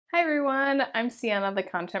Hi everyone, I'm Sienna, the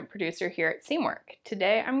content producer here at Seamwork.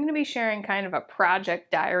 Today I'm going to be sharing kind of a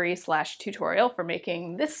project diary / tutorial for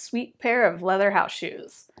making this sweet pair of leather house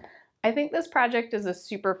shoes. I think this project is a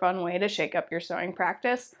super fun way to shake up your sewing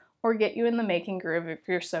practice or get you in the making groove if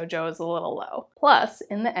your sojo is a little low. Plus,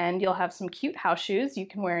 in the end, you'll have some cute house shoes you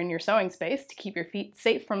can wear in your sewing space to keep your feet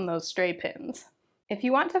safe from those stray pins. If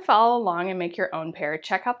you want to follow along and make your own pair,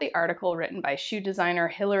 check out the article written by shoe designer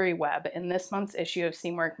Hilary Webb in this month's issue of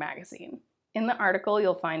Seamwork magazine. In the article,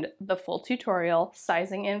 you'll find the full tutorial,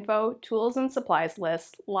 sizing info, tools and supplies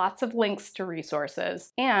list, lots of links to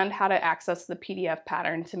resources, and how to access the PDF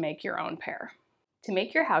pattern to make your own pair. To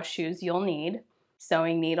make your house shoes, you'll need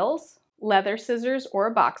sewing needles, leather scissors, or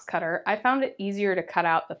a box cutter. I found it easier to cut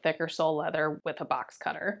out the thicker sole leather with a box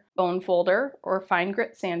cutter. Bone folder or fine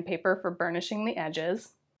grit sandpaper for burnishing the edges.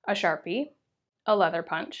 A Sharpie. A leather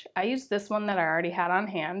punch. I used this one that I already had on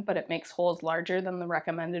hand, but it makes holes larger than the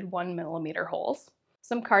recommended 1mm holes.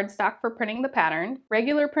 Some cardstock for printing the pattern.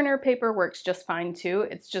 Regular printer paper works just fine too,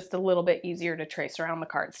 it's just a little bit easier to trace around the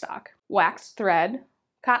cardstock. Waxed thread,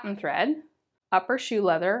 cotton thread, upper shoe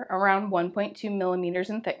leather around 1.2mm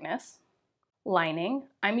in thickness. Lining,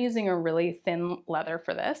 I'm using a really thin leather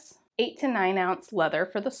for this. 8 to 9 ounce leather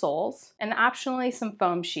for the soles, and optionally some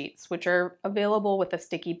foam sheets, which are available with a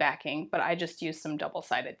sticky backing, but I just used some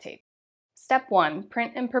double-sided tape. Step 1,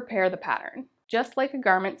 print and prepare the pattern. Just like a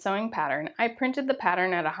garment sewing pattern, I printed the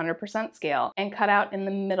pattern at 100% scale and cut out in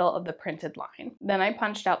the middle of the printed line. Then I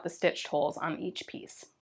punched out the stitched holes on each piece.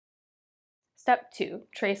 Step 2,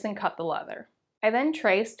 trace and cut the leather. I then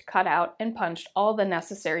traced, cut out, and punched all the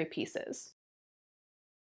necessary pieces.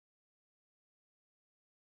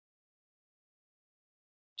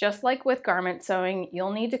 Just like with garment sewing,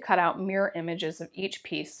 you'll need to cut out mirror images of each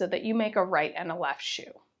piece so that you make a right and a left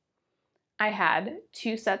shoe. I had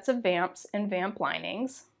 2 sets of vamps and vamp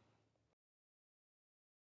linings,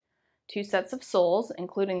 2 sets of soles,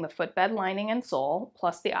 including the footbed lining and sole,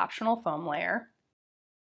 plus the optional foam layer,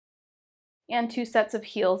 and 2 sets of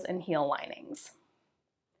heels and heel linings.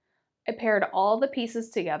 I paired all the pieces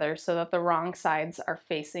together so that the wrong sides are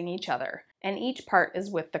facing each other, and each part is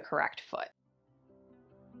with the correct foot.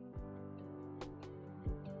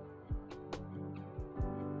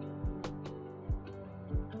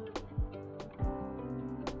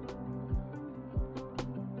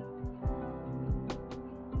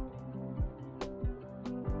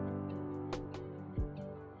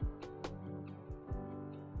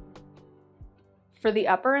 For the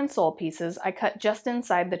upper and sole pieces, I cut just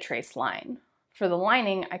inside the trace line. For the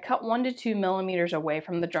lining, I cut 1 to 2mm away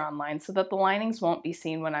from the drawn line so that the linings won't be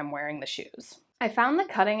seen when I'm wearing the shoes. I found the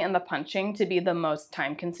cutting and the punching to be the most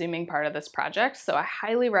time-consuming part of this project, so I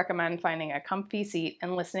highly recommend finding a comfy seat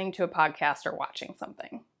and listening to a podcast or watching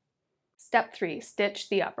something. Step 3, stitch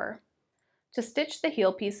the upper. To stitch the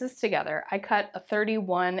heel pieces together, I cut a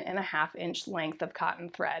 31.5 inch length of cotton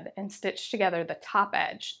thread and stitched together the top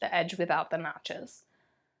edge, the edge without the notches.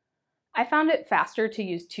 I found it faster to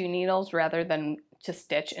use 2 needles rather than to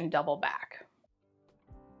stitch and double back.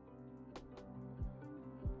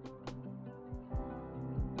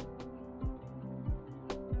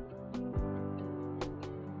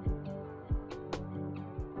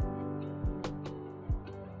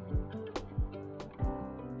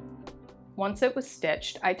 Once it was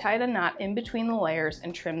stitched, I tied a knot in between the layers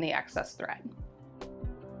and trimmed the excess thread.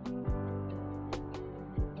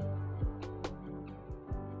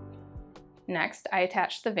 Next, I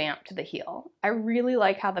attached the vamp to the heel. I really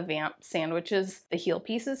like how the vamp sandwiches the heel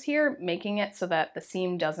pieces here, making it so that the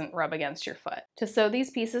seam doesn't rub against your foot. To sew these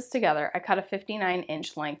pieces together, I cut a 59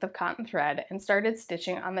 inch length of cotton thread and started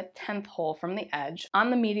stitching on the 10th hole from the edge on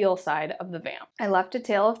the medial side of the vamp. I left a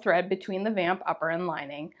tail of thread between the vamp upper and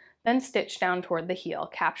lining, then stitch down toward the heel,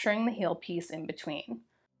 capturing the heel piece in between.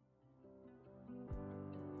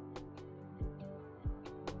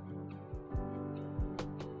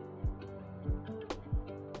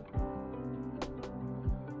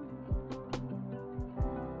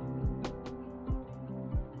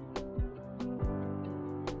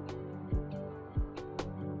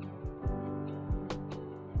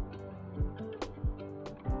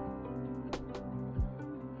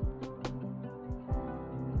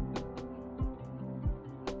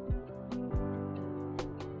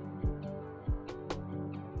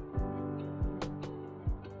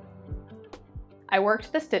 I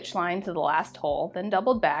worked the stitch line to the last hole, then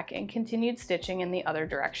doubled back and continued stitching in the other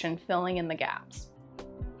direction, filling in the gaps.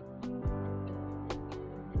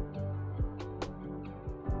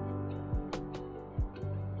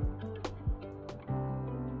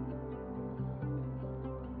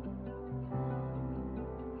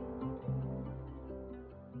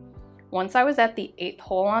 Once I was at the 8th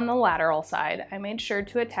hole on the lateral side, I made sure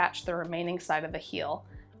to attach the remaining side of the heel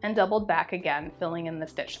and doubled back again, filling in the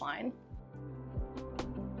stitch line.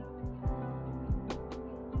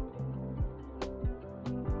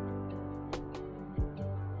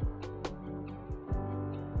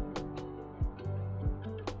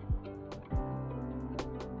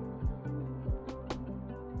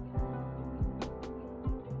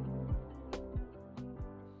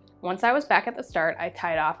 Once I was back at the start, I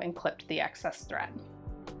tied off and clipped the excess thread.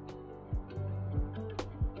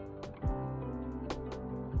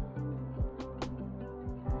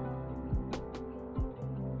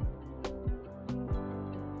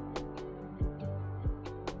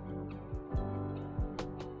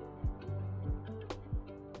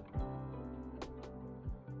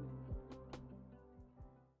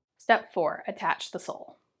 Step 4, attach the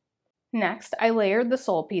sole. Next, I layered the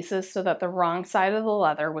sole pieces so that the wrong side of the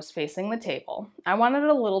leather was facing the table. I wanted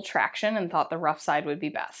a little traction and thought the rough side would be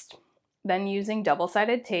best. Then, using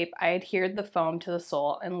double-sided tape, I adhered the foam to the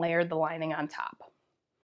sole and layered the lining on top.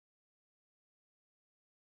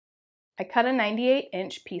 I cut a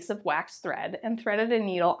 98-inch piece of wax thread and threaded a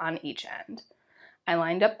needle on each end. I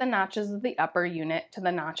lined up the notches of the upper unit to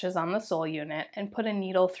the notches on the sole unit and put a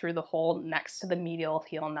needle through the hole next to the medial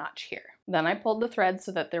heel notch here. Then I pulled the thread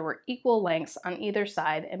so that there were equal lengths on either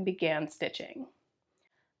side and began stitching.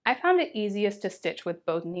 I found it easiest to stitch with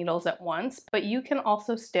both needles at once, but you can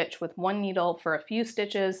also stitch with one needle for a few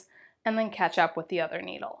stitches and then catch up with the other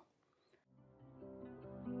needle.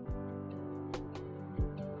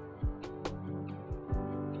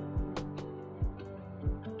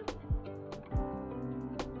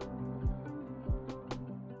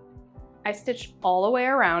 I stitched all the way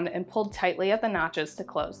around and pulled tightly at the notches to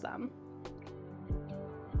close them.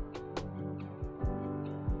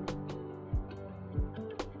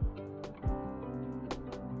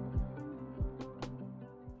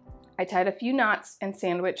 I tied a few knots and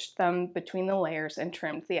sandwiched them between the layers and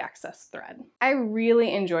trimmed the excess thread. I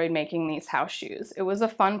really enjoyed making these house shoes. It was a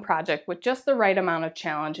fun project with just the right amount of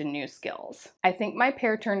challenge and new skills. I think my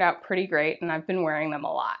pair turned out pretty great and I've been wearing them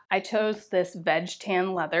a lot. I chose this veg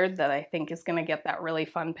tan leather that I think is going to get that really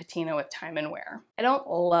fun patina with time and wear. I don't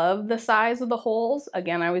love the size of the holes.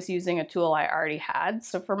 Again, I was using a tool I already had,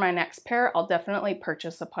 so for my next pair, I'll definitely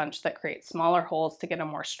purchase a punch that creates smaller holes to get a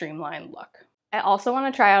more streamlined look. I also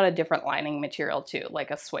want to try out a different lining material too, like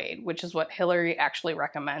a suede, which is what Hillary actually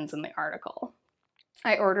recommends in the article.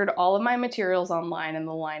 I ordered all of my materials online and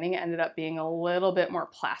the lining ended up being a little bit more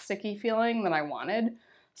plasticky feeling than I wanted,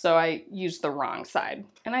 so I used the wrong side,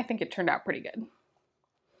 and I think it turned out pretty good.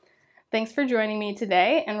 Thanks for joining me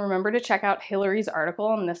today, and remember to check out Hillary's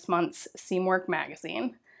article in this month's Seamwork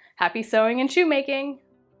magazine. Happy sewing and shoemaking!